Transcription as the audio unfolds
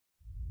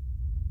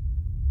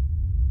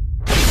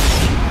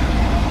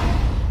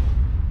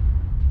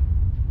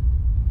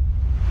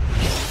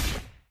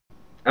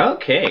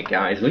Okay,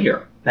 guys, we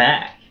are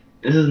back.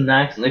 This is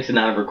next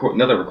another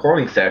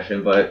recording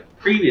session, but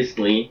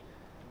previously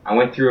I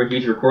went through a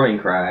huge recording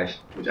crash,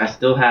 which I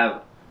still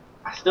have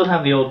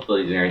the old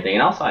footage and everything,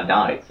 and also I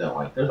died, so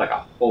like there's like a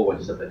whole bunch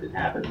of stuff that didn't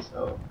happen.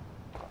 So,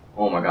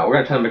 oh my god, we're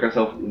gonna try to make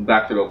ourselves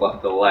back to the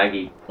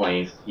laggy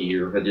place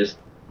here, but just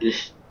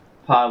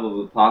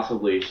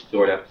possibly a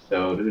short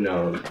episode. Who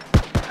knows?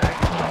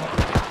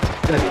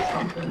 It's gonna be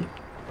something.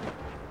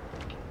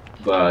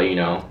 But you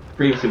know,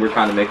 previously we're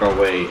trying to make our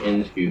way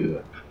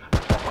into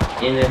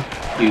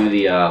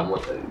the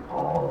what's it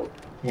called?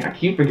 Yeah, I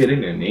keep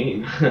forgetting their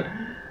name.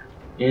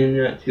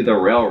 Into the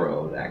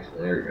railroad.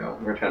 Actually, there we go.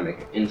 We're trying to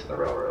make it into the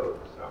railroad.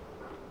 So,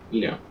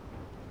 you know.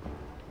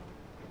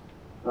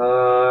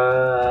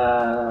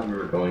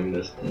 We're going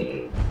this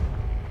way,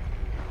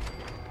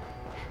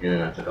 and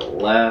then I took a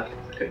left.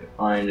 I couldn't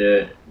find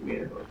it. We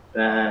gotta go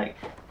back.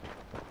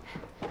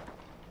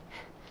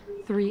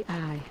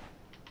 3I.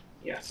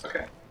 Yes.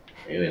 Okay.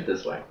 We went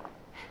this way.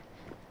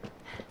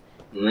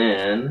 And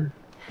then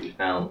we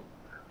found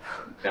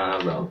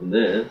out about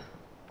this.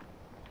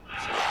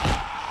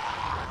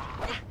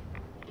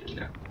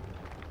 No.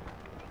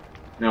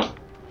 No.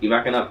 Keep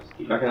backing up.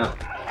 Keep backing up.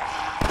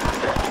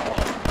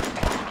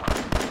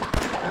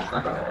 That's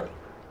not gonna work.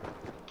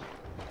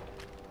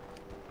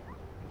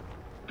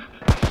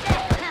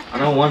 I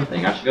know one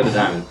thing. I should go to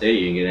Diamond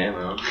City and get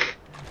ammo.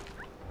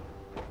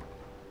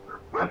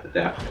 That's a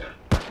definite.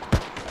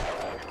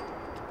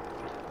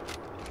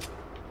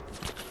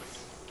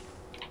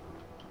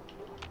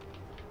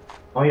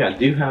 Oh yeah, I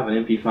do have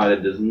an MP5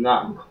 that does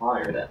not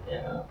require that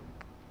ammo.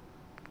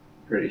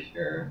 Pretty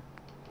sure.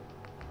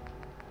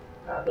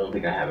 I don't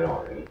think I have it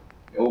on me.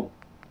 Oh.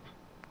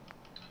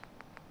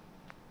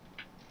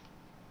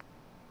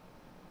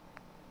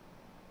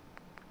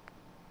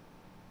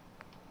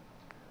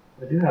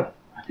 I do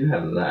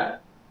have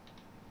that.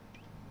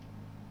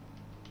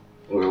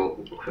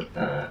 We'll equip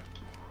that.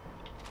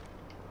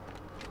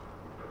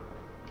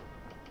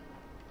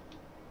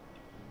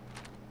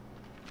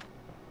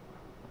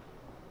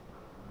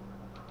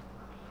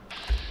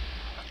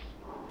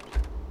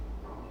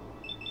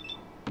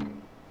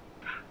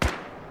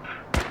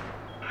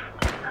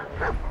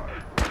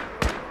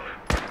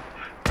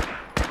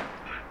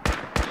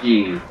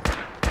 Jeez.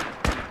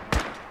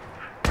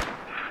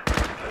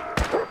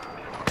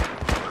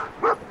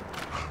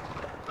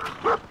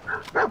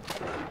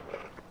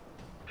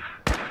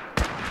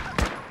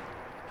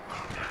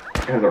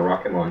 It has a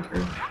rocket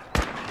launcher.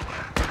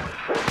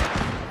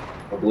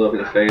 I blew up in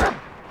his face. I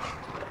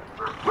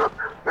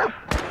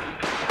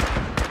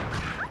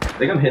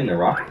think I'm hitting the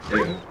rocket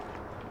too.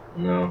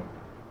 No.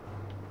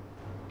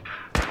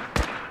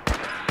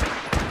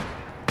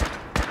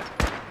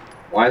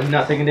 Why is he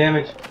not taking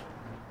damage?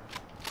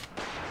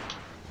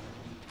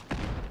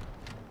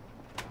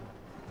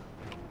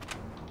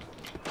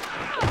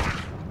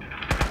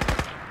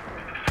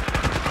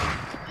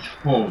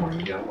 Oh my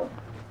god.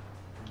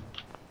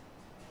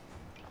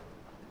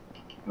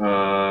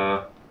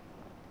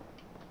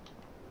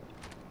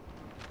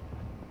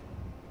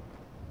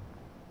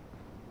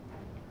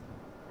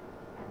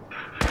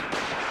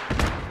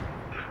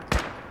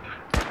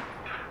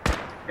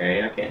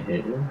 Okay, I can't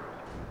hit you.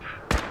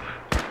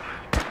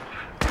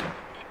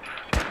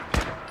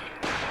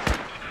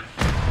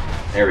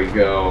 There we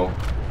go.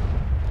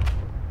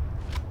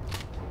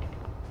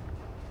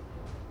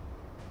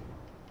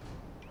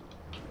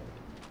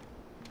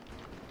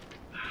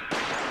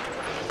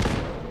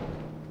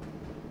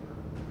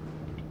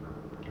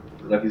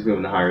 Like he's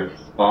moving to a higher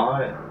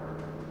spot,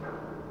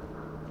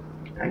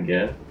 I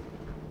guess.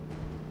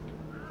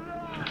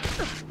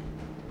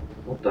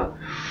 What the?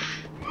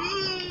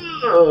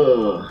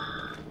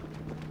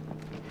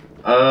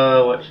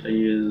 What should I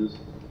use?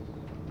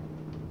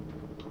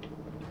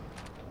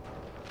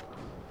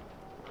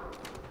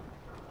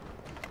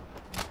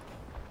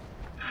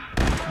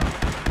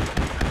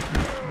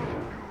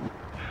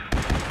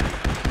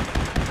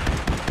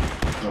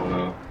 Oh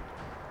no.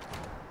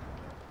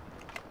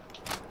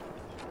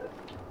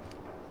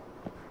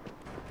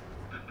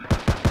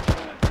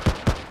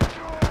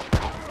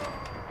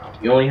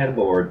 You only had a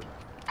board.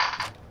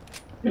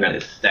 And that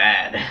is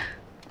sad.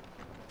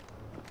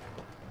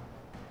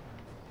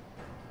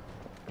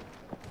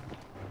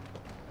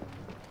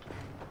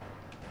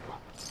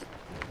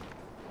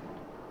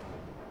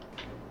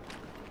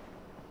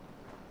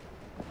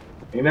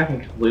 Maybe I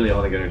can completely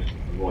altogether just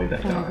avoid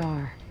that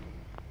guy.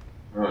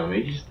 Oh,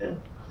 maybe he's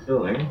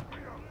still there.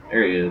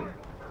 There he is.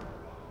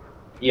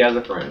 He has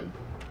a friend.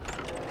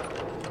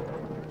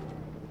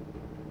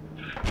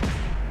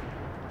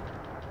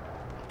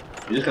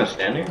 You just gonna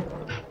stand there?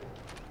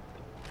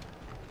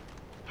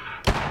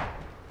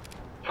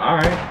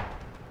 Alright.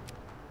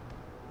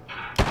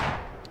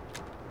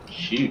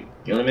 Shoot,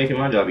 you're only making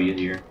my job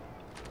easier.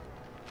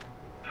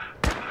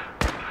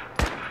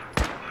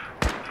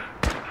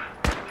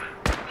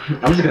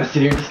 I'm just gonna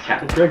sit here and just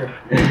tap the trigger.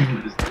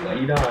 Just let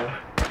you die.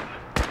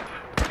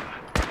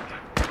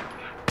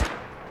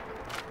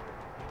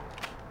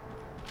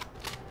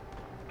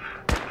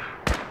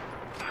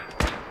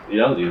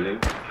 Yeah, that was easy.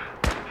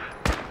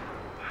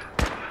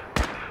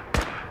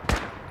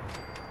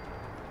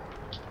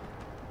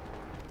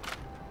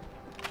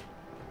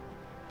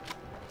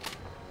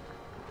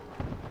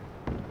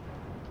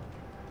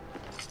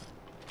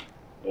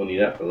 We'll need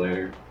that for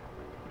later.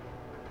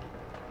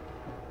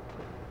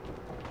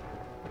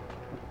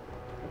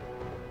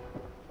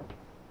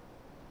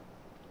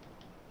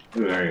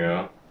 Ooh, there you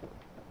go.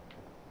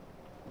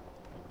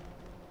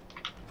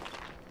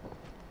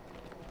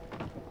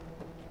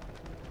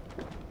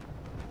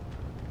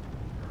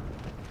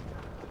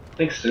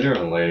 I think sooner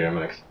or later I'm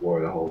gonna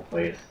explore the whole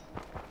place.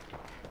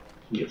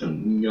 Get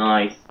some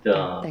nice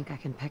stuff. I think I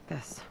can pick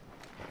this.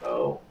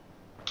 Oh.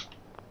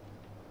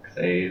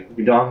 Save.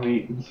 The dog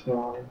meat and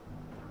fine.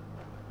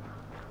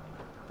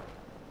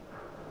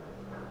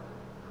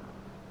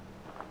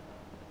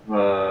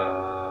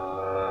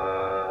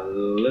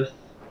 Let's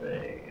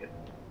see.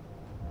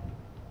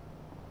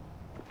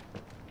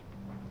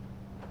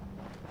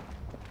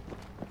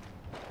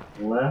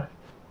 Left.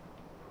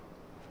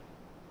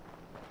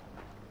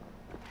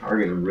 We're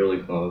getting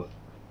really close.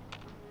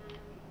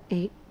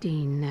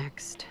 18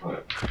 next.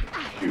 Alright.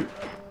 Shoot.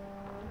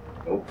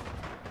 Nope.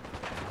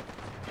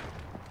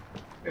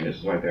 And this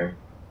is right there.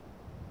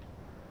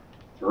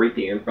 It's right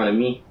there in front of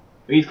me.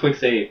 Please quick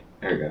save.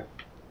 There we go.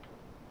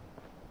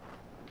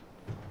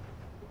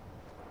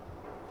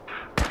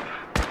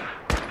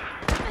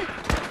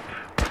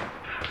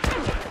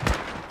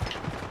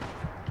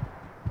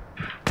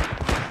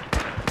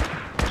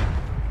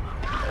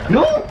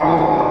 No!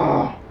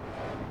 Oh!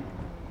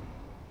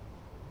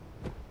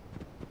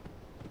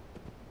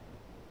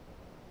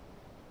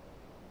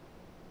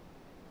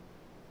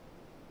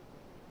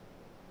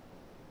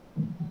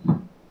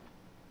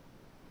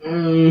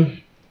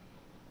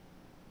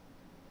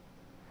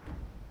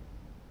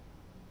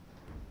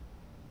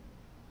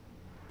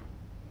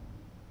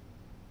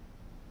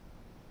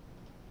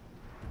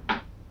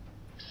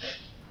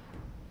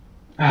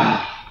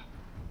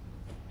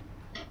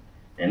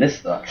 And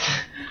this sucks.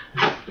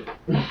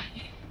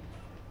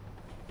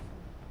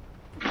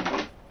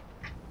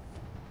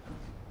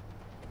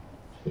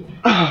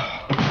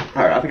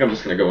 Alright, I think I'm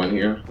just gonna go in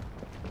here.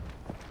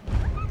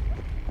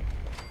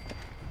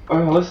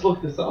 Alright, let's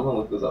look this up. I'm gonna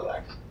look this up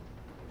actually.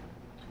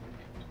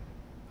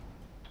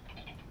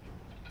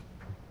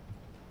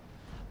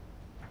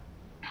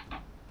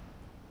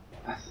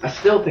 I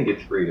still think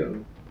it's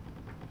freedom.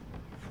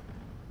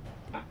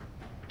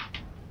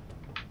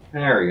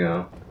 There we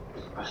go.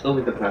 I still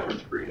think the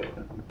password's freedom.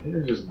 I think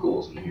there's just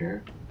ghouls in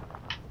here.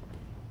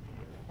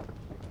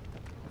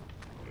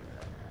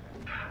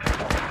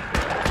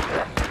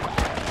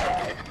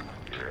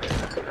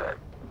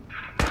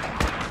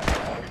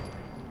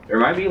 There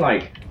might be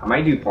like, I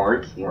might do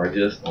parts where I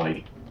just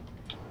like,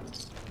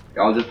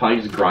 I'll just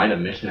probably just grind a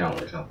mission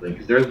out or something.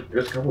 Cause there's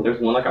a couple,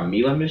 there's one like a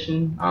Mila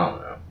mission. I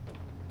don't know.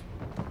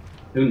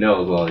 Who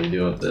knows what I'll be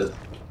doing with this?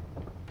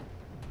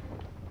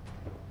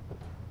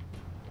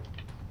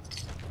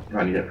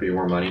 I need that for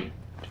more money.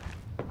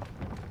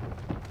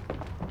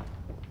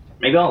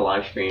 Maybe I'll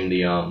live stream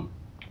the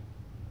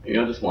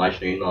just live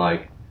stream the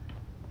like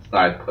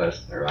side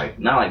quests or like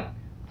not like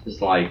just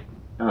like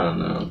I don't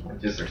know, like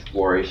just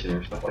exploration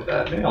or stuff like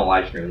that. Maybe I'll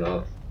live stream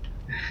those.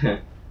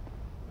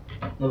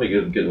 That'll be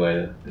a good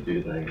way to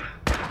do things.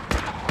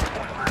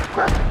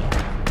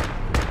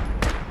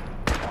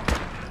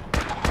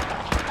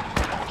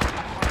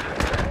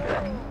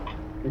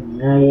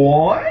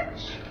 What?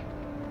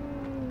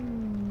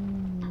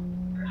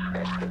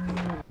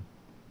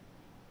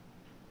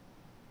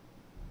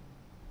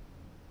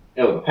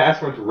 Oh, the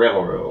password's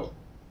railroad.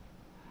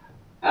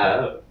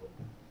 Oh.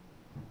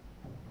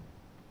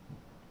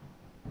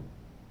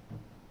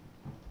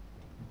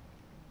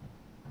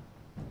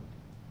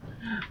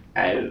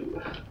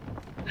 Oh.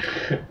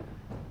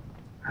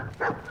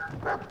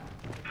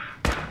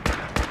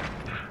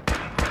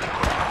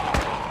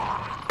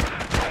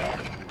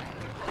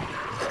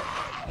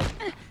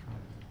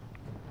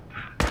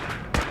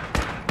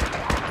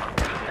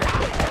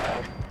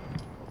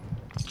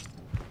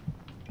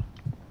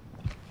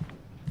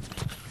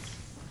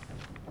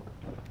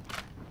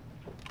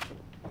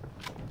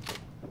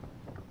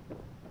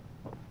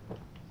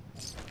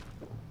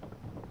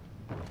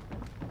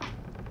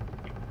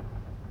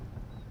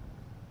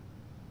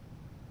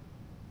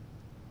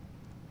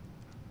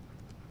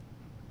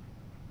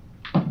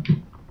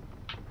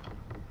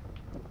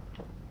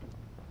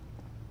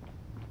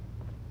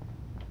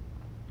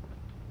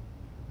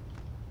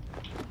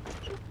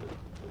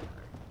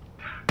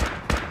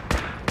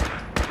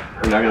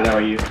 I'm not gonna die by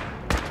you.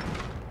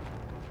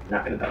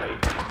 Not gonna die by you.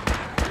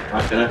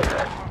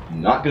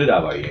 Not gonna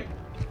die by you.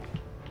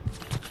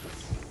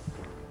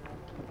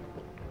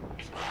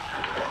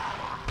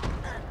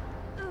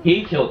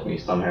 He killed me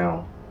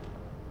somehow.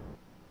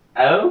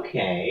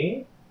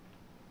 Okay.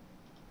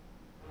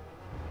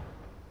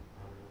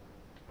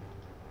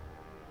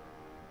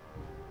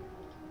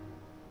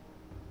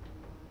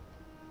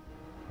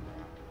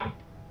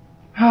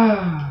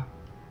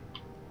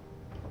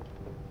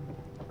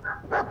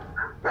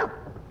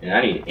 And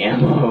I need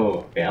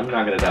ammo. Okay, I'm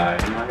not gonna die.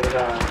 I'm not gonna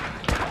die.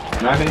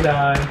 I'm not gonna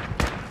die.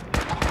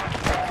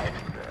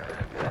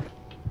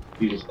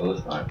 You just go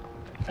this time.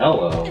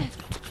 Hello.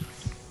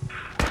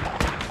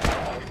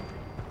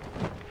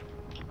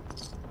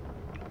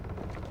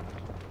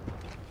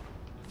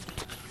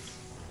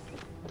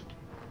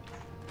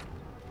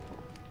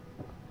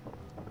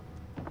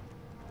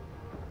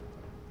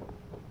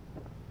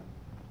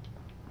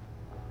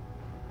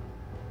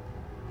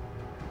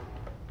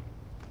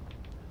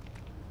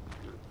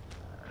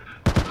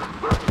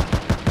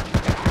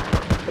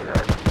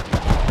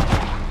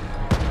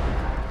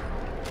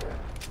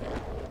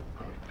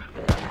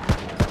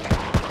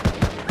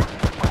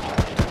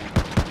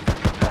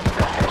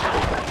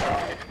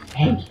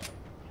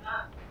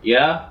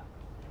 Yeah?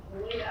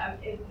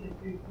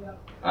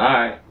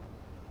 Alright.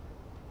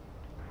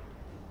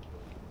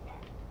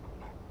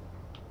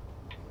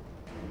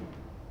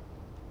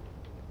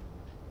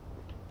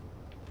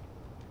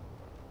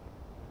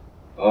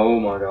 Oh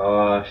my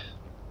gosh.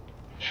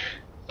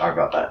 Sorry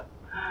about that.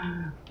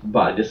 But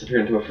I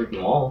disappeared into a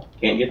freaking wall.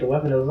 Can't get the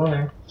weapon that was on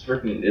there. It's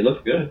freaking, it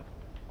looked good.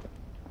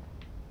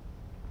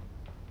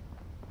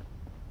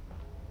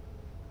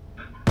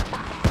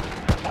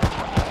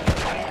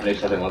 I knew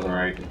something wasn't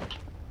right.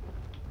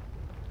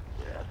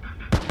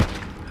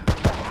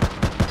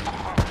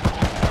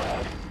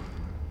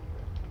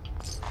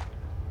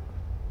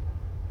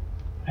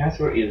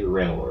 Password is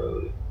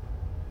railroad.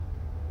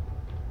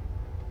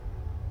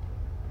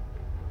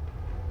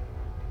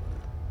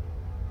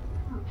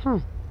 Huh.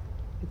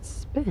 It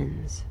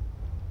spins.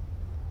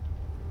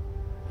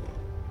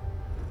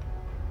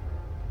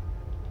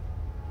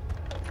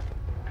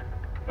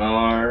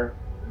 R.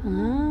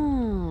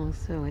 Oh,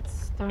 so it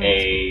starts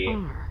A. with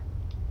R.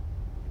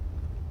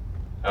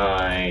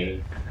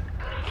 I.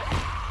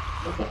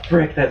 What the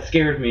frick? That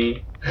scared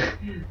me.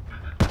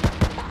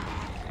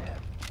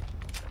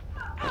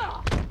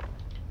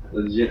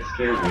 Legit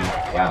scared me.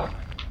 Wow.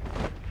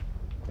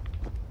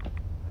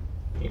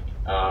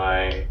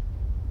 I.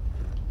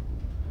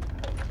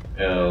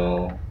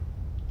 L.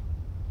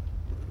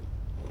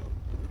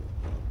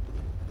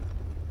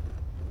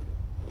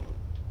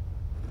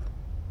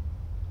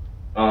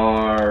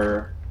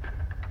 R.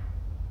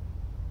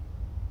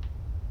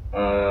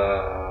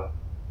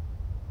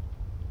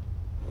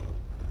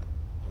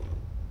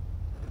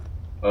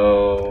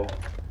 O.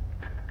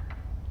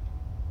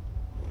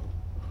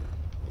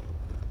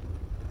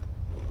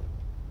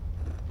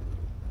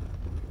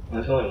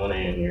 There's only one A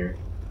in here.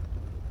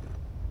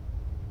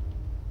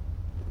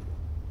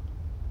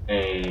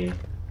 A.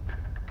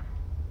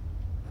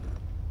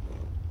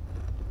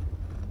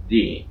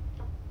 D.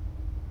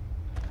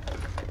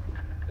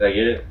 Did I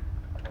get it?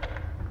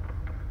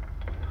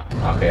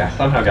 Okay, I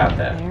somehow got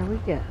that. There we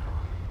go.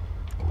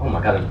 Oh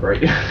my god, that's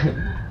great.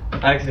 I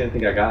actually didn't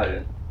think I got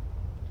it.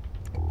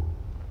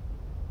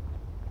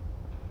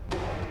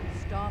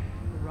 Stop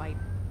right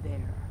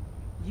there.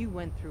 You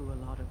went through a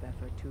lot of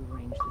effort to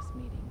arrange this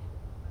meeting.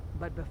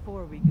 But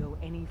before we go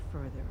any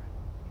further,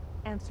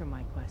 answer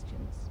my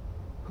questions.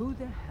 Who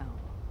the hell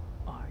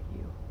are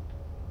you?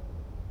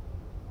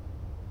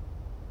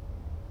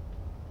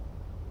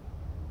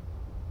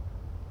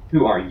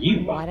 Who are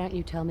you? Why don't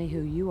you tell me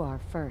who you are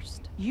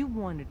first? You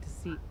wanted to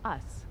see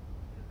us.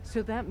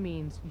 So that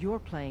means you're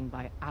playing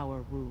by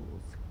our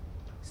rules.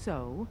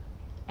 So,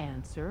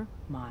 answer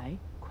my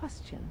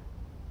question.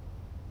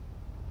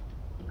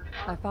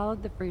 I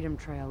followed the Freedom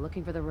Trail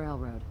looking for the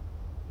railroad.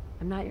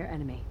 I'm not your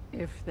enemy.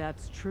 If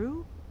that's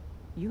true,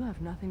 you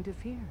have nothing to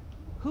fear.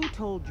 Who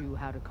told you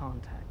how to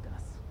contact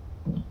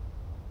us?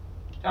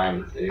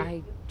 Diamond City.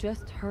 I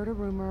just heard a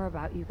rumor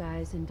about you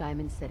guys in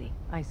Diamond City.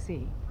 I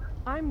see.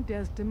 I'm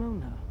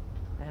Desdemona,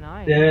 and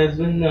I am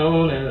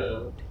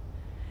Desdemona.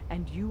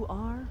 And you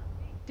are?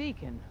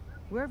 Deacon,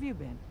 where have you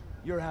been?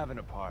 You're having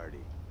a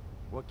party.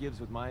 What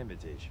gives with my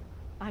invitation?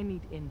 I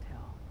need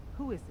intel.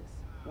 Who is this?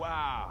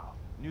 Wow.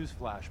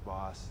 Newsflash,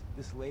 boss.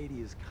 This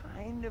lady is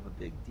kind of a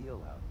big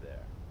deal out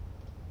there.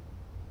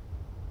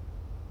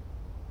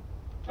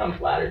 I'm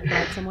flattered.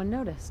 Glad someone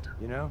noticed.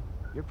 You know,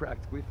 you're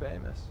practically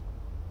famous.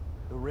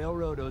 The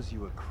railroad owes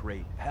you a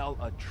crate, hell,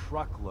 a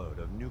truckload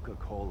of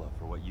Nuka-Cola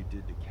for what you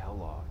did to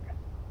Kellogg.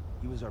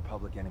 He was our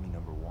public enemy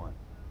 #1.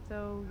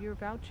 So you're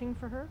vouching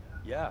for her?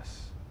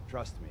 Yes,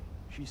 trust me.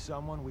 She's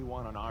someone we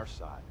want on our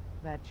side.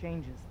 That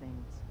changes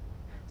things.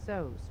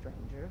 So,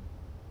 stranger,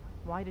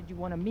 why did you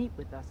want to meet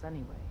with us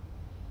anyway?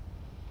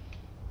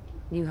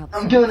 You helped.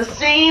 I'm gonna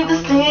save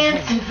the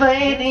Santa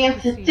Play the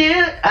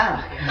Institute.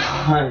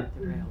 Ah, God.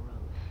 The railroad.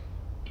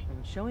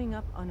 And showing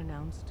up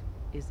unannounced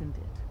isn't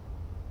it?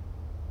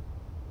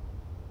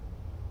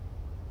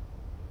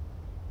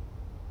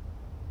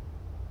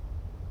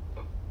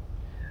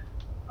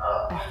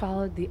 I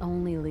followed the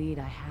only lead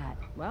I had.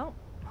 Well,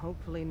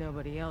 hopefully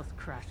nobody else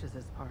crashes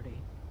this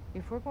party.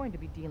 If we're going to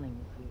be dealing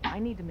with you, I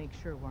need to make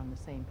sure we're on the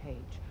same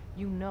page.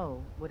 You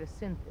know what a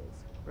synth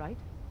is, right?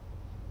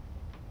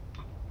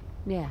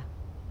 Yeah.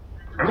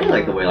 I really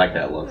like the way like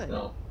that looks Good.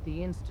 though.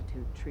 The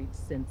Institute treats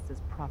synths as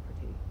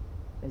property,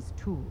 as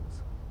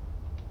tools.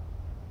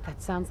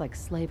 That sounds like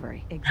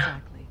slavery.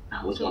 Exactly.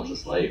 Alex So wants we a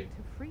slave. seek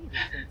to free the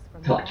Synths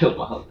from Until I their killed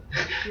my bondage.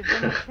 husband.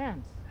 Give them a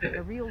chance,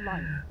 a real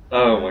life.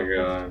 Oh my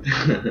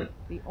god.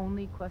 The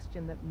only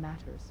question that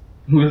matters.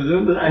 Who was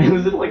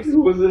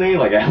the name?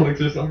 Like Alex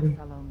or Your something?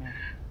 fellow man.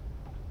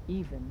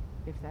 Even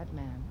if that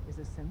man is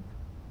a synth.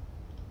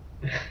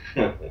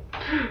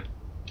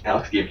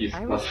 Alex gave you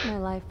I risk my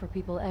life for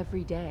people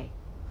every day.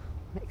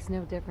 Makes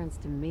no difference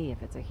to me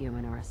if it's a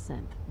human or a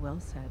synth. Well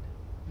said.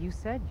 You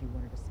said you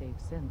wanted to save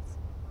synths,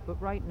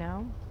 but right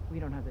now, we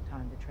don't have the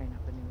time to train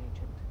up a new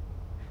agent.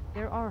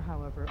 There are,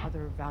 however,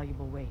 other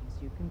valuable ways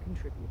you can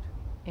contribute.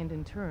 And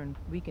in turn,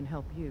 we can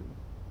help you.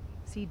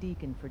 See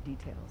Deacon for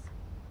details.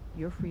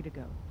 You're free to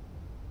go.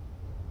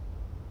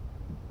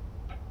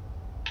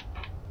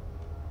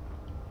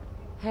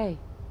 Hey,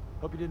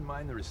 Hope you didn't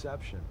mind the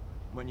reception.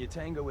 When you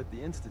tango with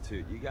the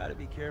Institute, you gotta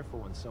be careful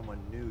when someone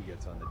new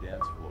gets on the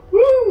dance floor.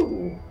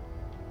 Woo!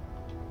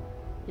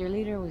 your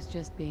leader was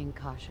just being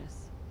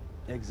cautious.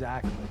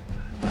 Exactly.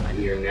 And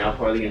you're now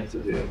part of the Chances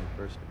Institute. of the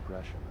first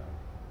impression, though.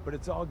 But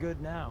it's all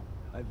good now.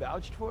 I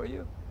vouched for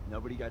you.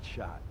 Nobody got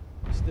shot.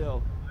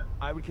 Still,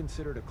 I would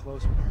consider it a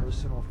close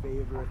personal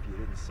favor if you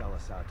didn't sell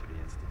us out to the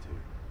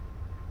Institute.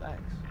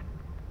 Thanks.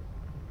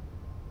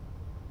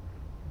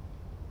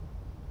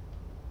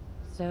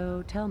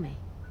 So tell me,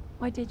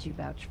 why did you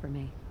vouch for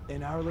me?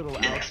 In our little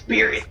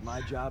Experience. outfit, it's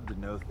my job to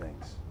know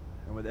things.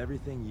 And with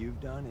everything you've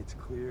done, it's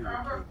clear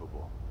you're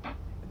capable. A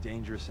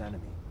dangerous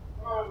enemy.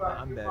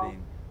 I'm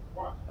betting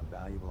a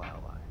valuable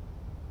ally.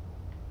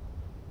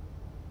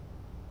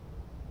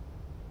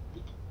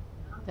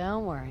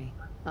 Don't worry,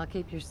 I'll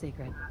keep your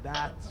secret.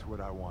 That's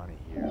what I want to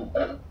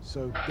hear.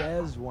 So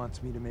Dez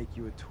wants me to make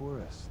you a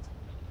tourist.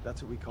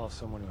 That's what we call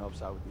someone who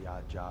helps out with the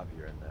odd job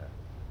here and there.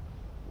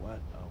 What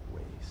a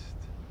waste.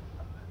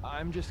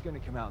 I'm just gonna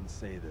come out and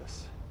say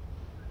this.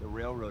 The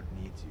railroad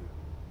needs you.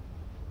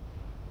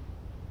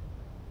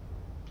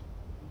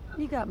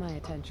 You got my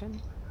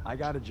attention. I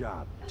got a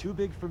job. Too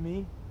big for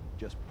me,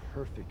 just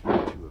perfect for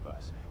the two of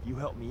us. You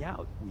help me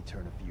out, we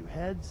turn a few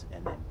heads,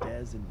 and then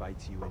Dez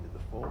invites you into the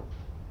fold.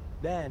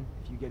 Then,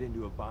 if you get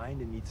into a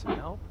bind and need some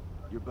help,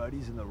 your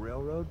buddies in the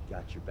railroad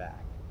got your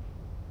back.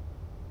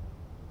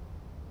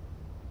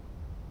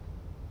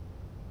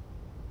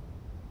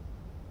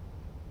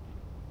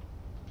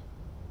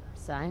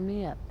 Sign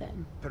me up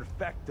then.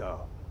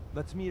 Perfecto.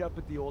 Let's meet up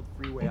at the old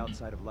freeway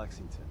outside of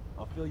Lexington.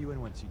 I'll fill you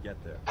in once you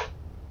get there.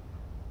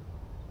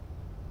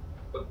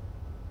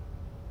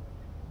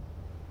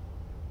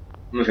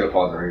 I'm just gonna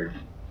pause right here.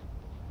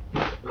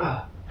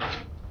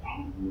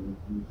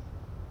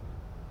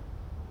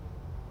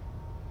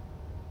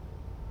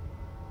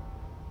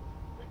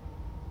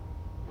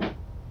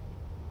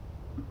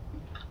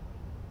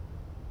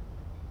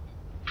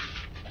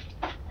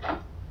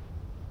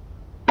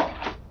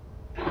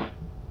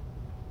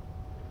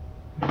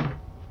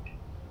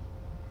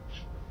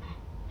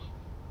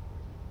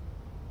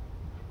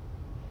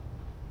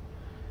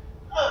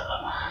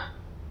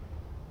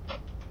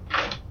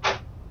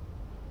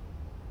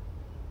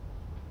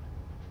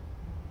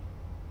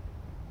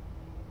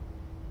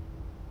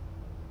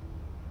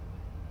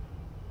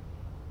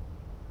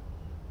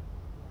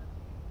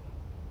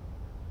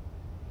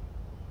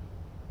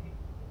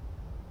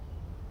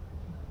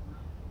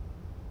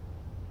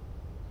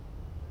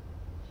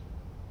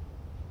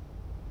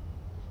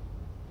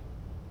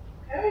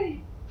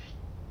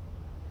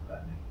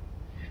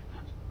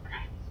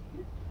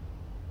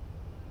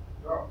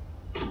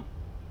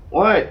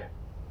 What?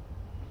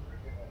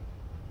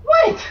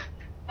 What?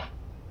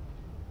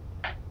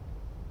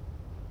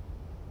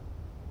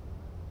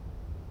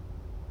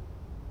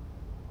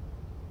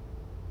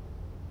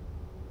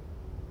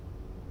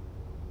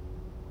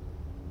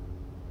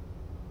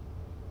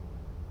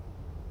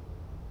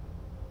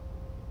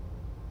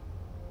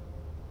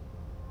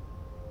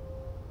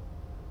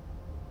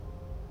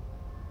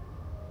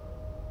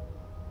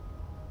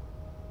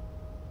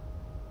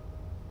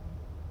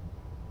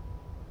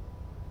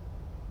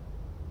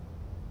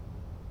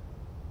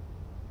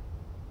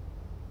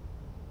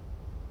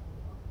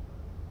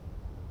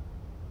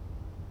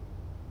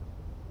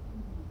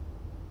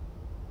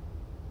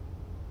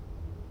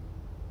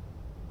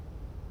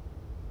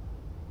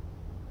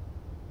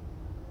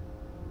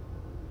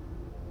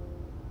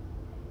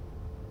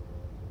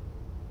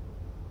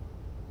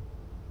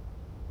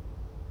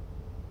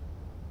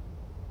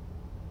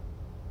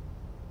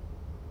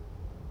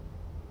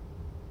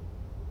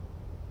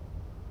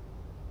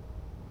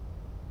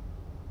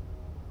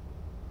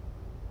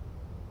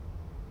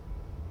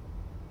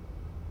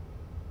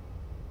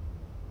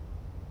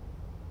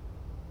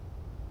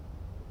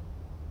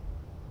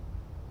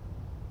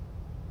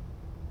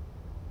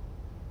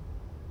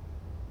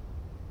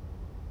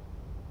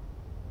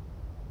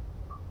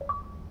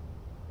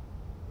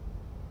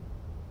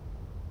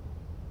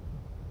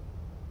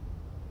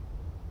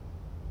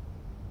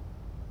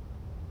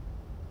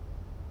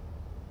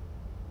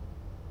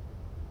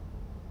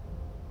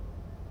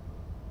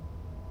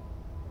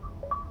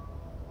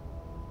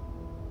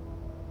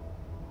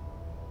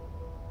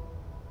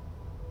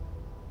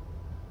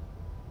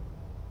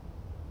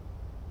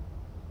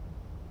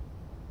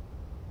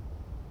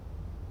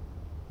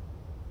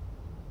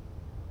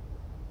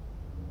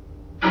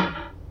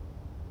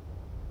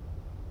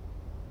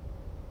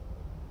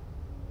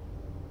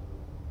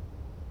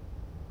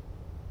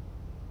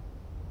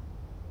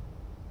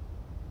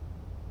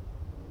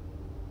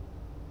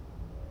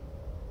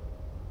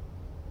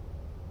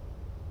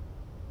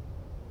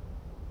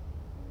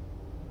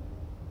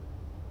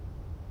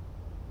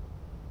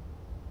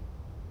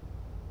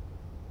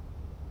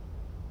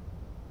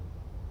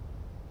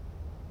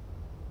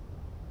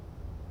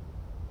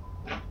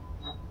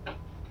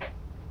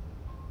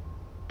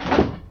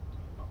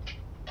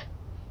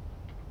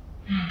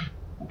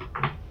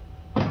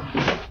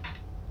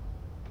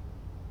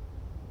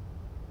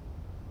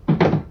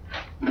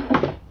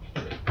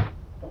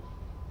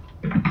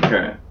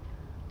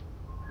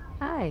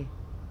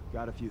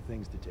 a few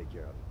things to take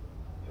care of.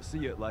 I'll see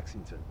you at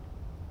Lexington.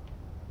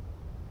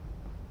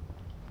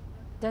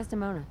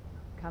 Desdemona.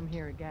 Come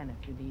here again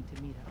if you need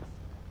to meet us.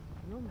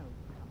 You'll know.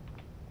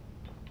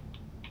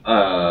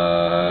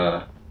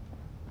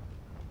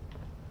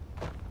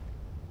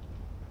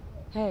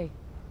 Hey.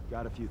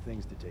 Got a few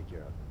things to take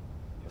care of.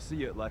 I'll see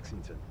you at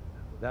Lexington.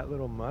 That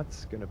little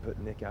mutt's gonna put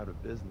Nick out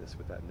of business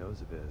with that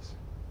nose of his.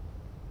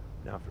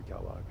 Now for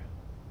Kellogg.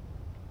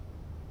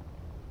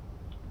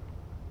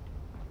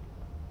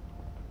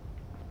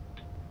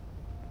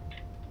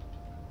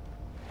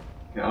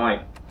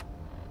 Alright.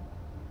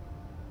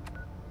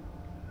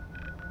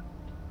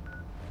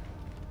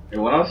 Hey,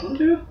 what else to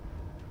do?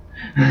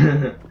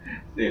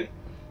 See.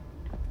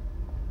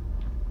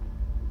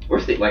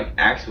 Where's the, like,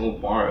 actual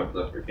part of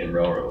the freaking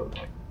railroad?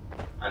 Like,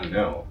 I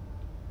know.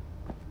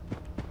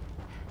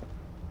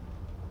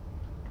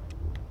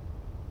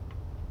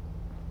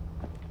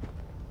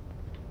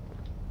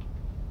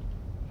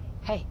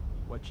 Hey.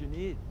 What you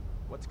need?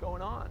 What's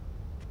going on?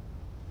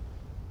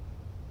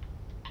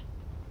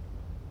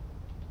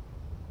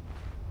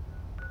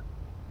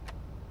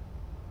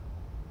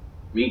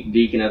 Meet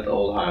Deacon at the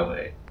old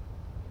highway.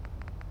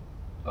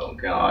 Oh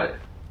god.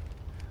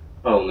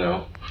 Oh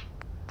no.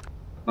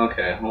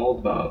 Okay,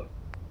 hold up.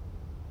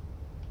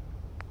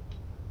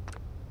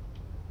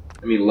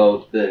 Let me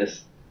load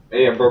this.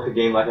 Maybe I broke a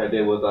game like I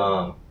did with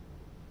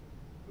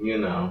you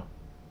know.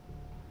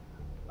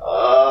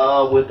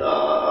 With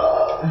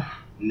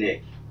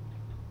Nick.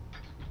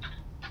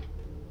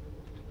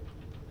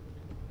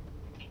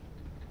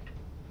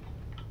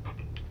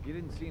 You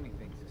didn't see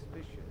anything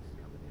suspicious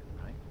coming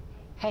in, right?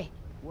 Hey.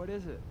 What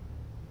is it?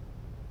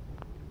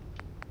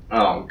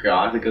 Oh god,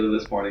 I have to go to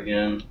this part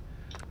again.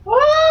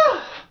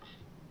 Ah!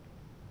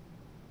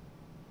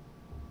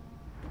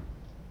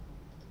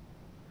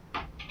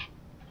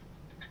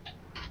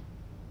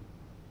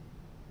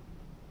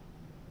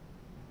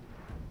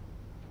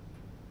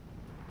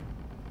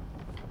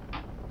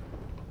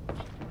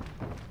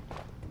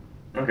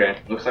 Okay,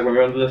 looks like we're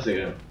going to do this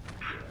again.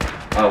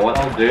 What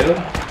I'll do,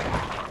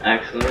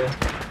 actually,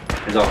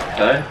 is I'll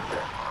cut.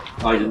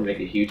 I'll just make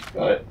a huge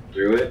cut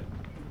through it.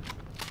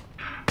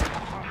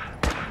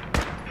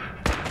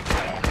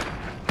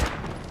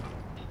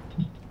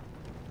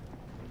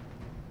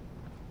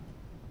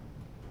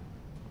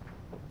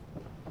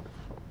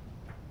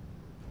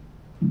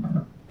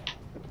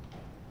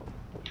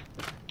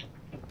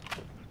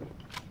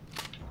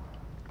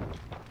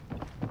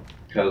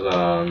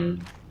 Because,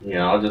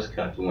 yeah, I'll just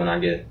cut to when I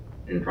get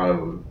in front of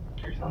them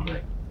or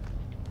something.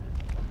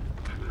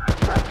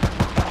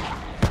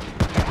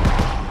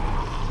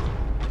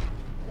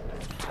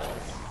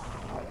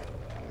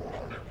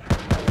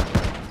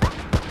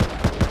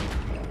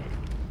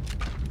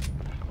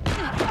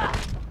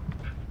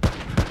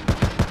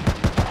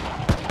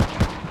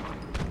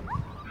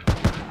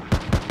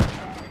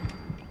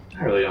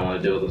 I really don't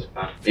want to deal with this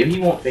guy. Maybe he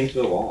won't face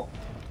the wall.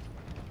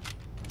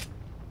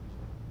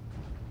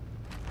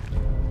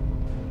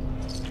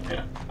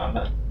 Yeah, not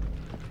bad.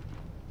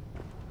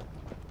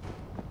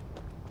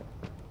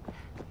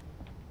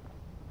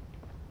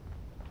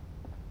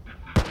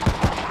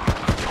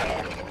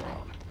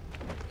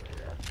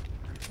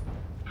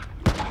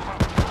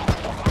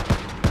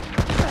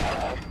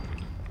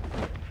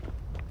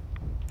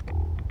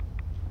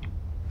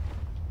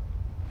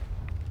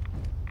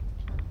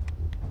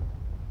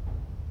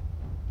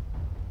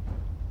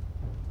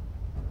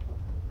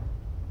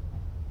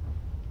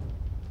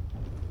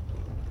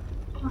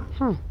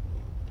 Huh.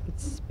 It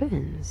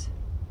spins.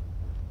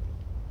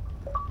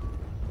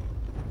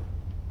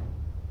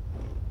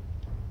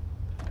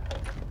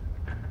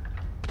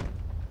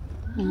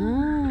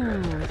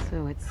 Oh,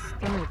 so it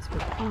starts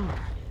with R.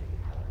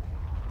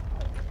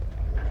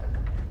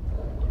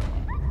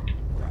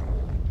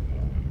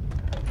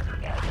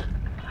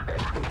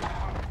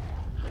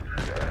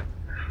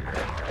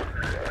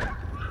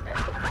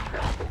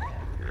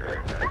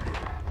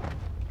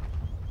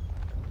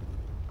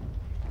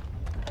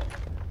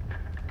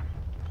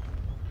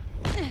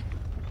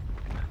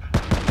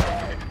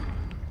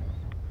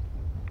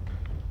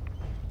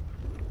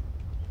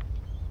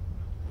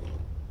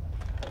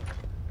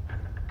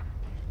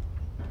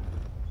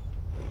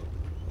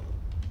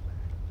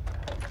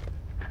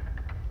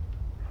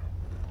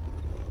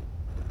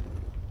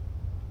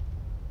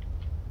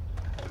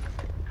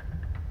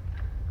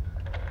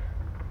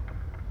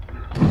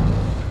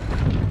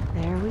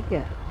 There we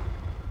go.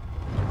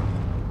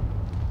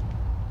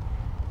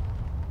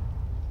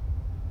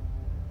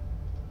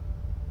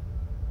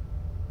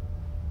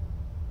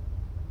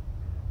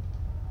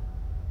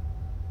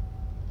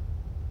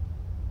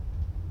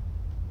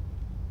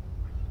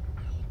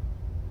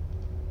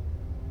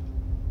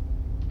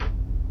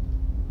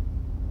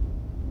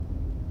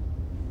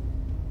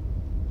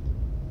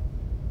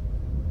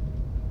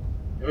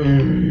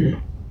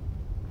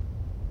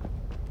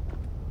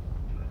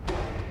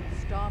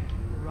 Stop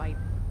right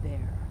there.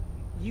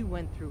 You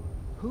went through.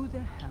 Who the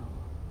hell?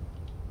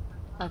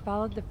 I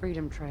followed the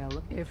Freedom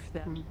Trail. If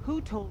that. Who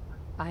told?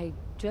 I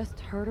just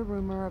heard a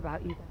rumor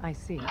about you. I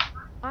see.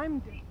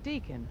 I'm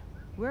Deacon.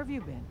 Where have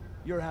you been?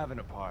 You're having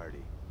a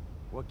party.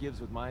 What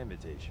gives with my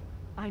invitation?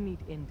 I need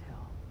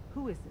intel.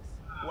 Who is this?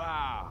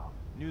 Wow.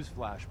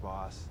 Newsflash,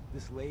 boss.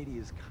 This lady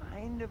is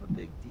kind of a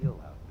big deal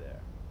out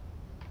there.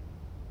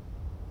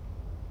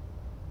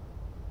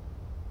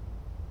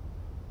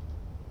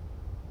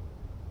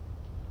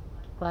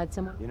 Glad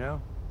someone... You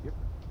know,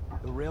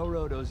 the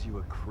railroad owes you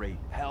a crate,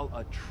 hell,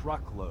 a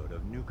truckload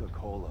of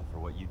Nuka-Cola for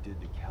what you did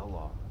to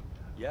Kellogg.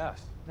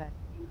 Yes. That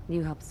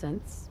You helped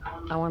since.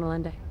 I want to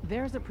lend a...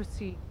 there's a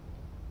proceed.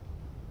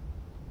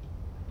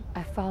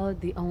 I followed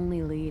the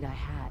only lead I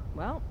had.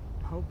 Well,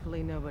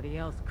 hopefully nobody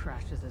else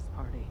crashes this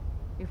party.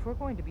 If we're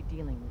going to be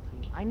dealing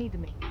with you, I need to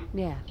make...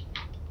 Yeah.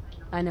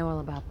 I know all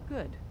about...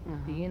 Good. Uh-huh.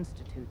 The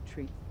Institute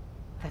treats...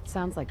 That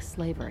sounds like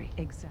slavery.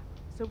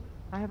 Exactly. So,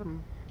 I have a...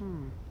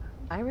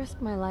 I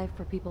risked my life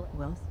for people...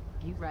 Well,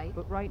 you... Right.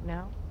 But right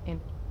now, and...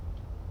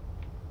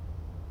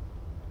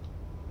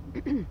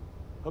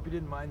 Hope you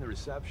didn't mind the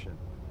reception.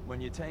 When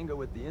you tango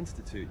with the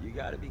Institute, you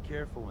gotta be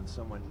careful when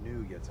someone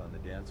new gets on the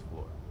dance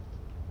floor.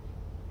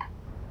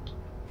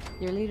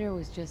 Your leader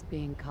was just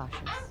being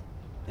cautious.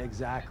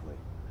 Exactly.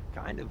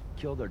 Kind of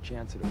killed our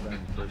chance at a friendly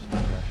first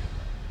impression.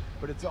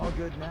 But it's all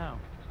good now.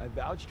 I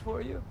vouched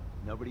for you,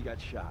 nobody got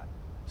shot.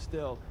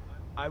 Still,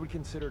 I would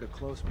consider it a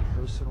close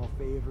personal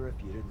favor if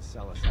you didn't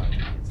sell us out to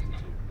the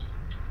Institute.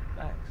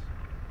 Thanks.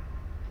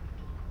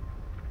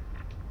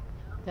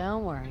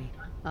 Don't worry.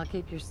 I'll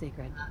keep your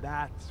secret.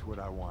 That's what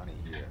I want to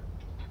hear.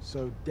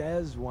 So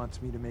Dez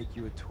wants me to make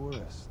you a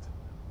tourist.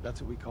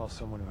 That's what we call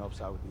someone who helps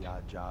out with the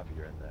odd job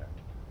here and there.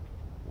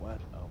 What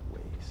a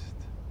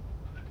waste.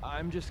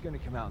 I'm just gonna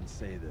come out and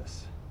say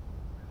this.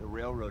 The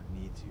railroad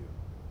needs you.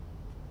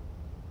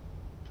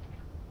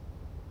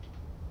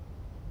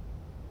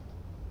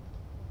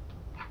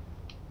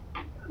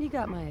 You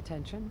got my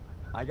attention.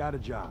 I got a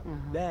job.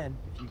 Then,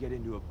 if you get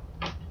into a...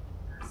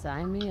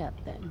 Sign me up,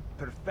 then.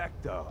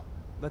 Perfecto.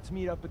 Let's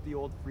meet up at the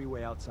old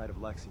freeway outside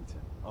of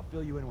Lexington. I'll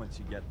fill you in once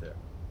you get there.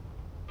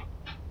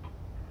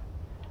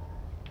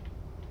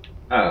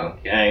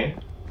 Okay.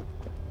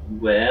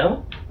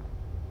 Well.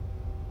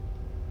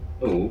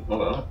 Oh,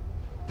 hold on.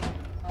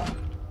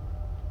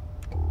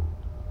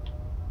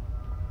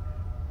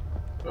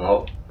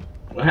 Well,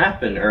 what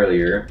happened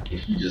earlier,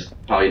 if you just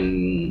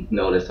probably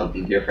noticed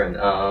something different,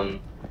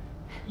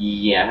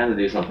 yeah, I had to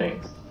do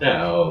something.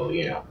 So,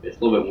 you know, it's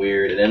a little bit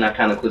weird, and then I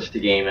kind of glitched the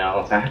game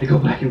out, so I had to go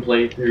back and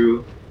play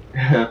through,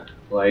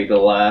 like, the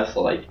last,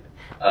 like,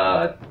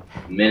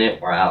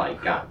 minute where I,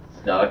 like, got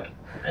stuck,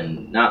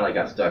 and not, like,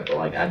 got stuck, but,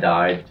 like, I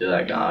died to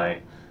that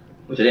guy,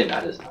 which I didn't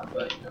die this time,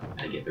 but, you know,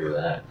 I had to get through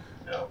that,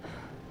 so.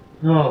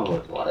 Oh,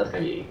 it's a lot. That's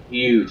gonna be a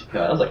huge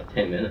cut. That was like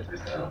 10 minutes or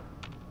so.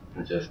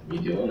 It's just me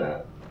doing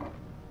that.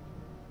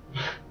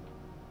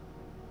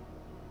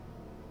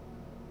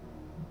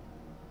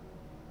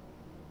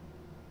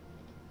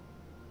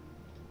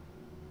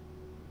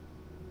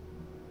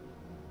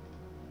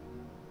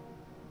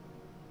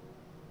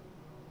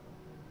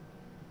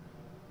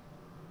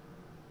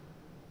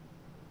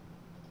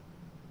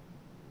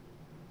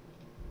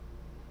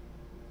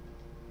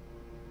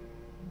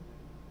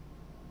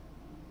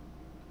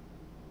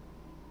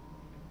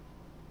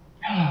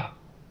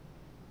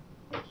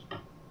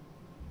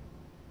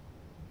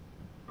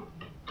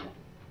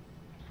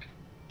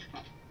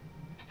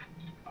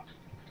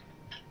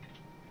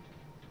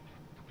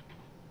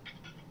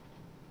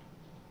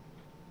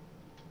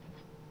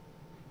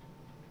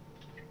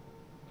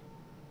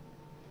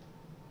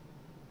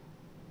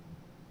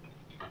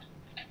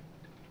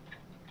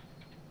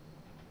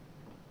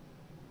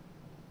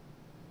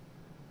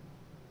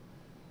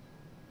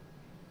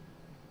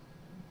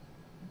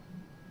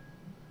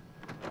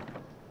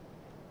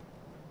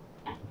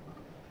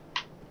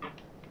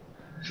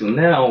 So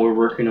now we're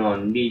working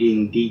on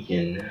meeting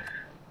Deacon.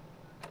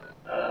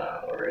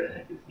 Where the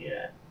heck is he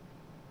at?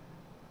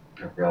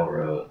 The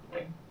railroad,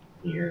 like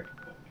here.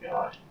 Oh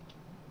gosh.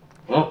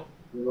 Well,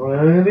 we're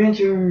on an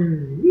adventure!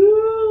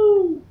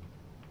 Woo!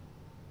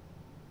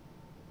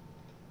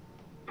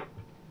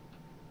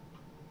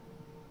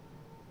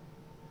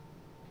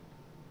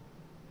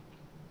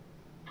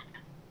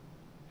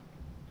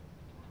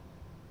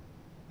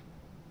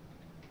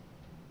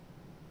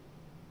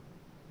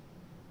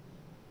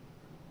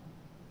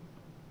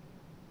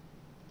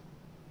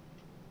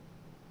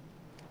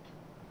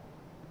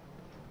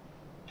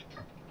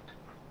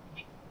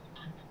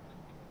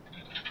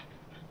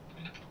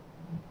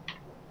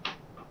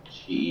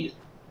 Jeez.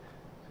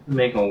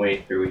 Make my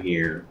way through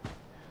here.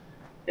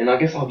 And I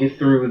guess I'll get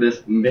through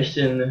this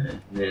mission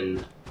and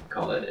then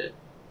call it it.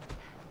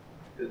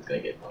 It's gonna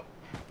get fun.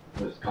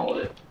 We'll just call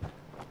it it.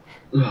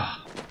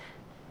 Ugh.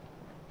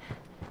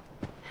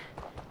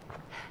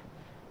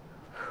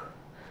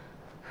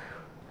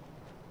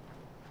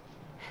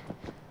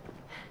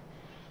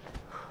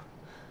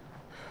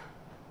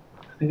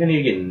 I think I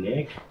need to get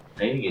Nick.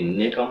 I need to get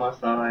Nick on my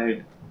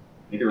side.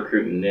 I need to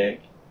recruit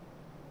Nick.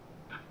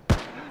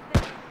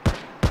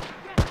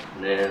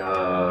 And then,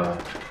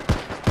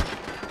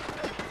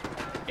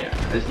 yeah,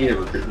 I just need to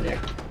recruit Nick.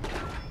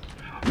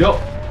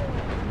 Nope!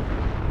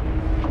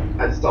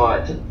 I saw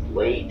it. It's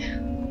late.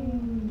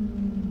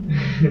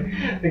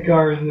 The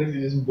car is literally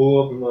just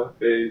blew up in my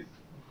face.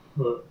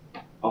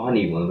 Oh, I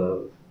need one of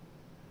those.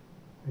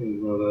 I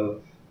need one of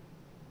those.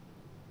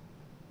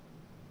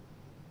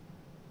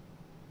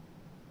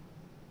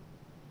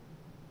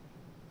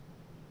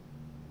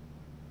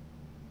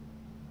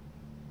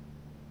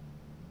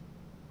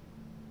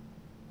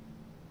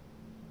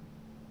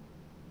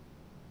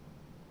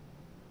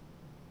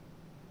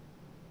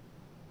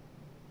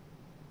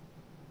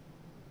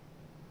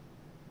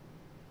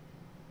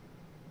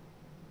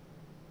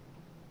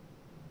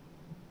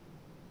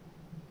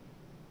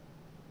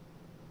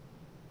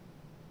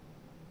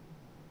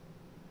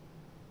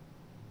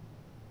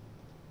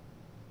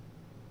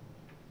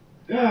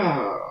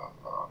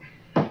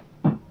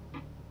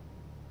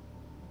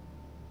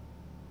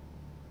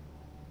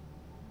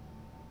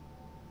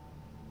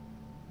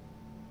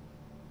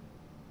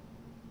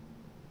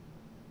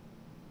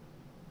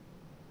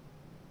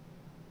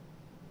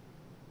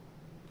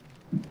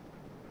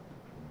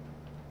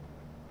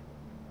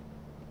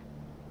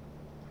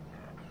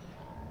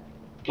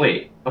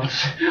 Wait, I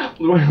was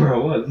wondering where I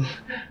was. I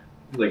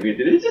was like, wait,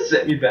 did it just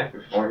set me back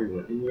before he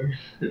went in here?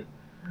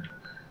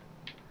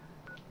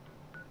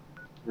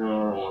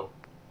 No.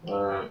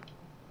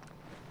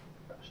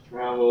 Fast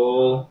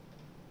travel.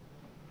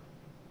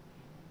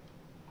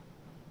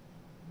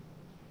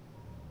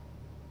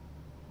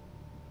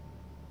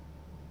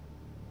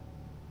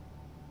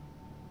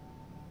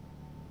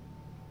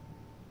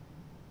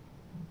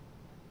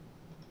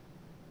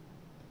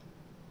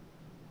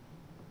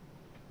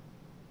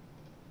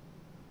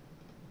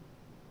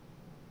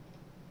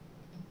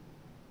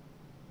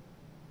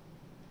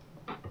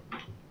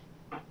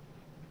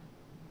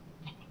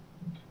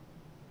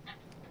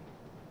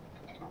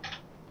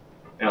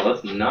 Now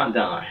let's not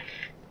die.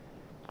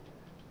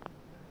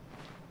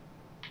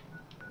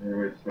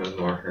 There's one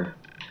marker.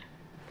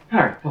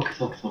 Alright, focus.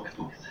 Focus.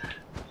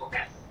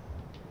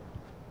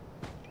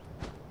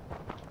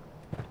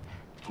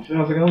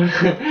 How's it going?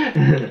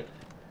 I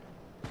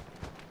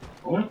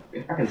wonder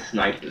if I can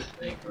snipe this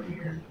thing from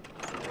here.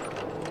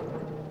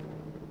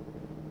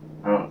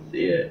 I don't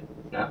see it.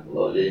 It's not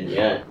loaded in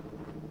yet.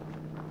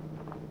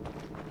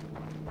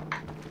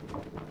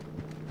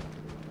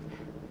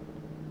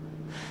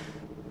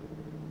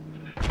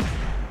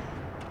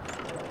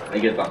 I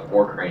get about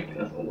 4 crank,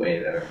 and that's way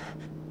better.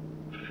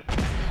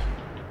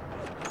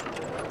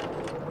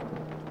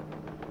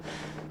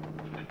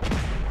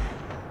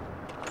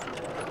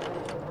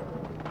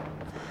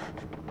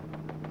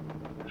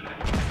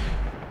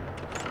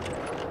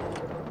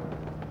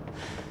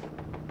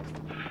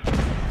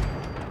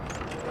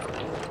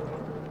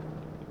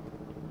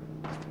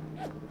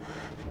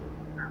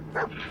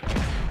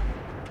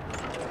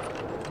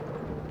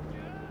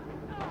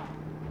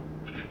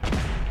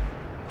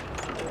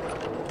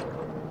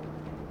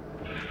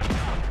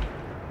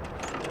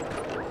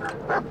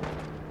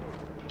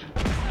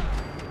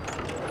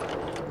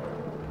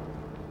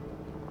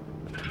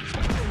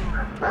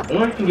 I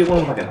wonder if I can get one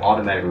with like an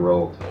automatic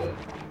roll to it.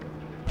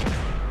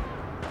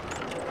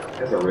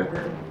 That's a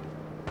ripper.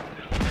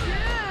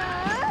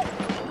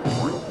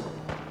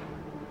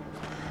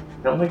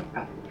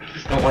 I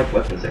just don't like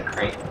weapons that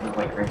crank. I don't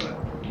like crank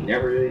weapons.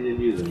 Never really did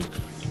use them.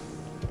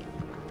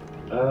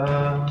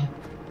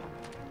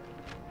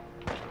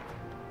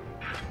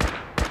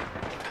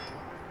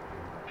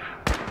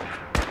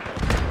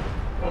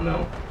 Oh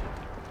no.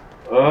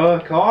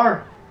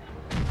 Car!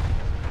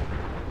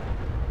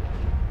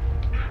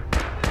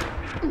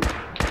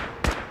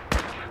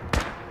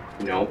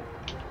 Nope.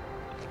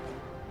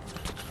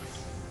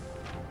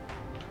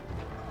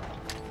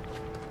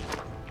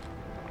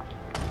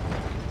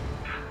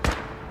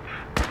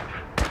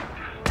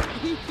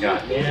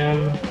 Got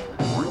him.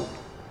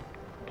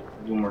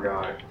 One more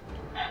guy.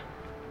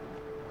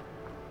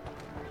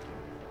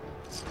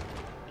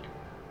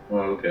 Oh,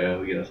 okay,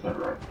 we get a sniper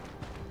rifle.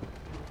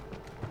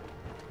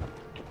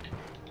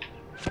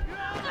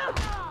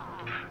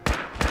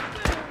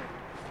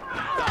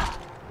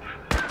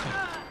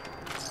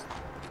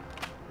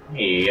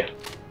 Hey,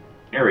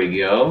 there we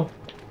go.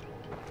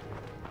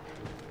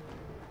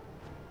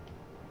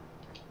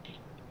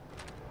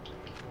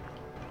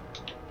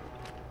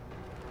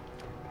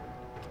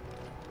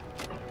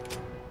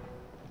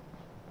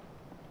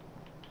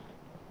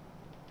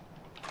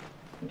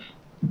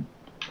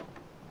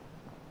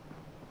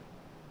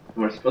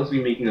 We're supposed to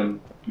be making a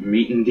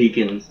meeting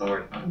deacon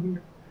somewhere down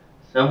here.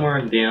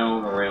 Somewhere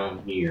down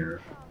around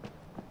here.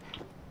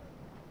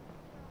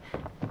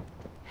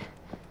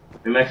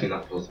 I'm actually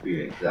not supposed to be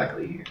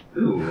exactly here.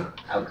 Ooh,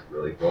 that looks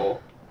really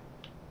cool.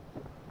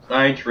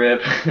 Side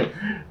trip.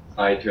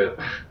 Side trip.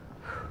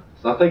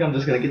 So I think I'm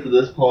just gonna get to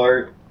this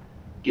part,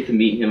 get to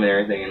meet him and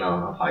everything, and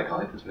I'll probably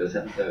call it for this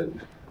episode.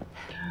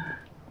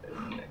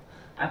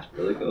 That's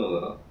really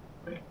cool though.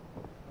 Wait.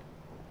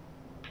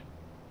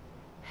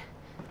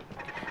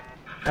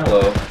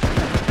 Hello.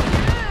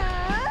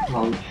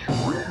 Oh,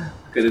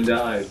 could have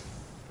died.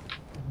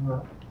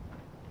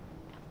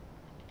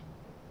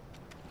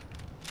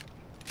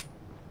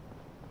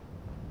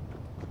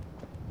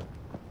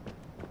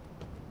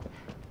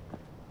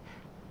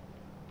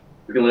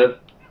 We can live.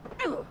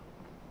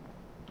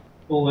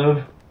 We'll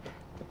live.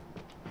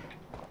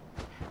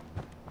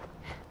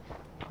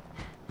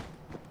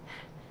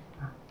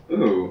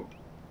 Ooh.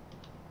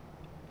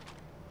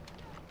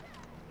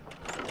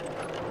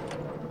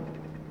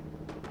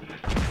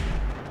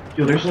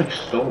 Yo, there's like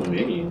so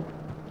many.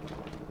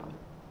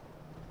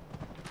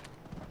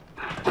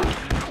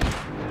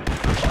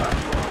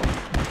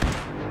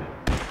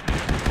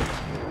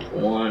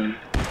 One.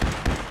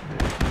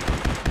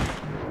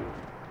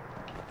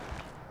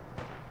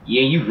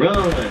 Yeah, you run!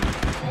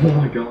 Oh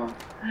my god.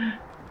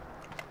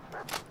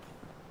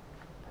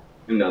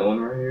 Another one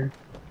right here.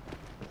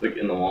 It's like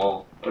in the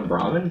wall. A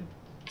Brahmin?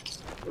 It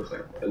looks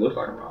like a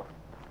Brahmin.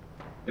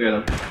 Look at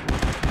him.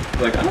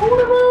 It's like, I don't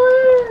want to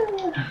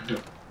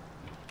run!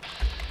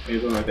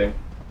 Here's one right there.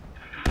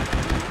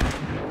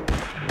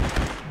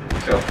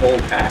 It's got a whole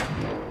pack.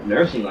 I've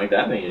never seen like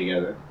that many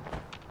together.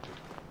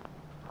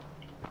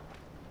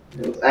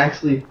 Let's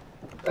actually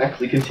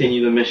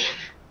continue the mission.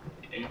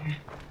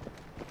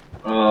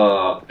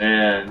 Oh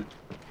man.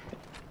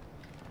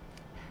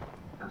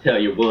 I'll tell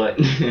you what.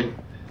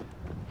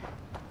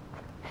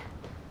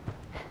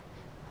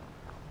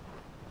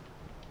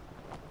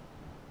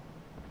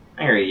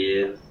 There he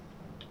is.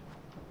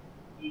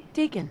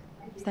 Deacon,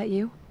 is that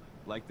you?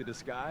 Like the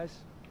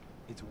disguise?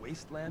 It's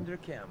Wastelander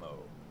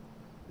camo.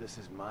 This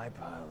is my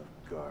pile of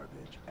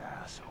garbage,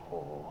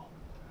 asshole.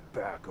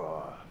 Back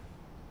off.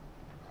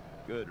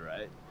 Good,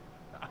 right?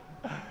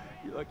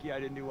 You're lucky I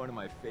didn't do one of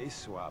my face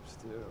swaps,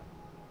 too.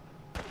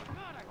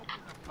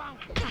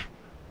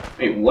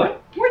 Wait,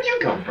 what? Where'd you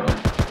come from?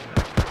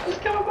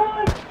 Just come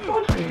by.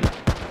 Punch me.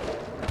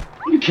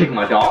 You kicked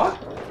my dog?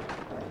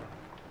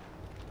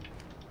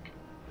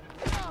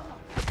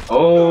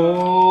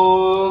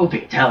 Oh,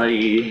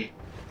 fatality.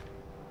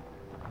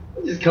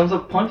 He just comes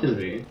up, punches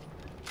me.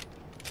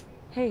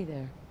 Hey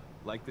there.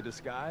 Like the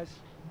disguise?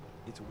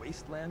 It's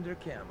Wastelander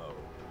camo.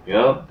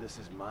 Yup. This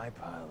is my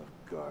pile of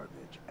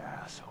garbage,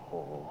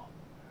 asshole.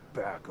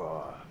 Back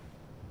off.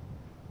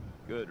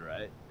 Good,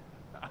 right?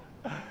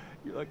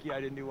 You're lucky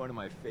I didn't do one of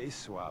my face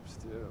swaps,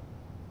 too.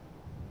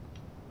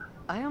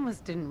 I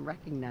almost didn't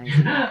recognize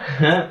you.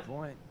 That's the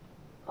point.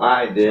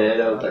 I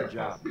did. I was Another like,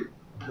 job.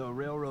 The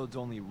railroad's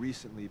only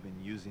recently been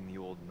using the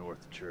old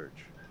North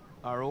Church.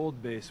 Our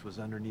old base was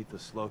underneath the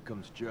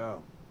Slocum's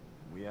Joe.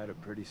 We had a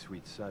pretty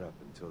sweet setup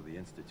until the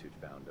Institute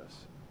found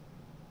us.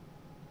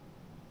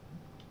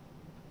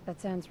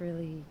 That sounds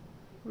really,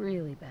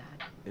 really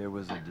bad. It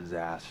was a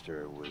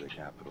disaster with a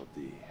capital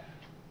D.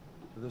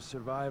 The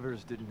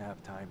survivors didn't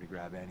have time to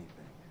grab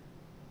anything.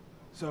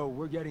 So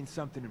we're getting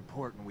something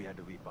important we had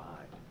to leave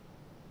behind.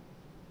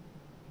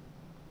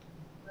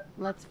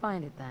 Let's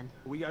find it then.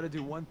 We gotta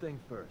do one thing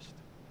first.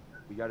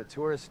 We got a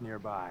tourist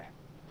nearby.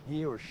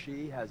 He or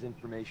she has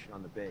information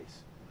on the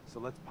base. So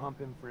let's pump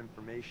him for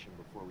information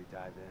before we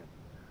dive in.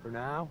 For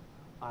now,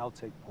 I'll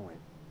take point.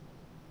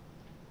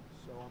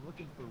 So I'm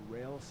looking for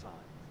rail signs.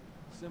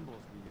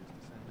 Symbols we use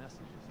to send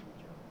messages to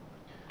each other.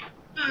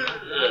 We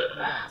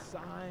got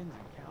signs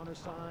and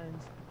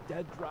countersigns,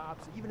 dead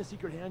drops, even a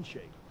secret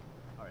handshake.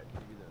 Alright,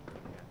 give me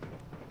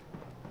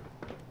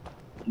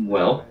the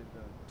well,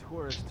 the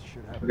tourist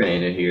should have we're gonna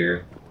end it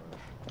here.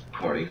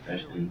 Recording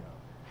session.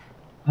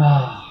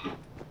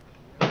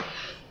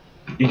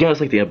 You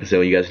guys like the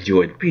episode, you guys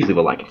enjoyed, please leave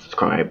a like and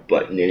subscribe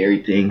button and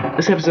everything.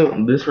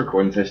 This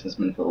recording session has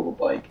been filled with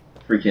like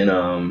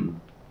freaking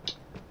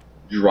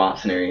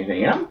drops and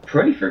everything. And I'm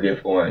pretty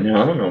forgetful right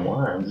now. I don't know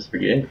why, I'm just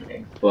forgetting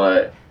things.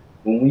 But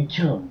when we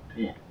come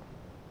in,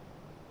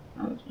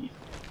 oh jeez.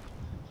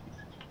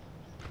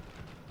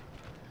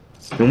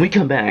 When we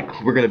come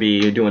back, we're gonna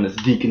be doing this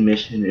Deacon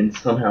mission, and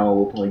somehow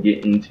we'll probably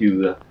get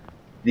into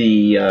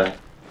see,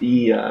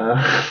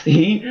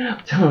 I'm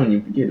telling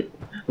you,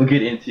 we'll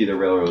get into the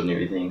railroad and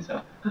everything.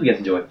 So hope you guys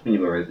enjoy.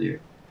 Continue right there,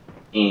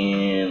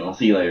 and I'll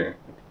see you later.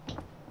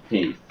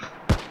 Peace.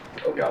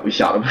 Oh god, we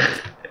shot him.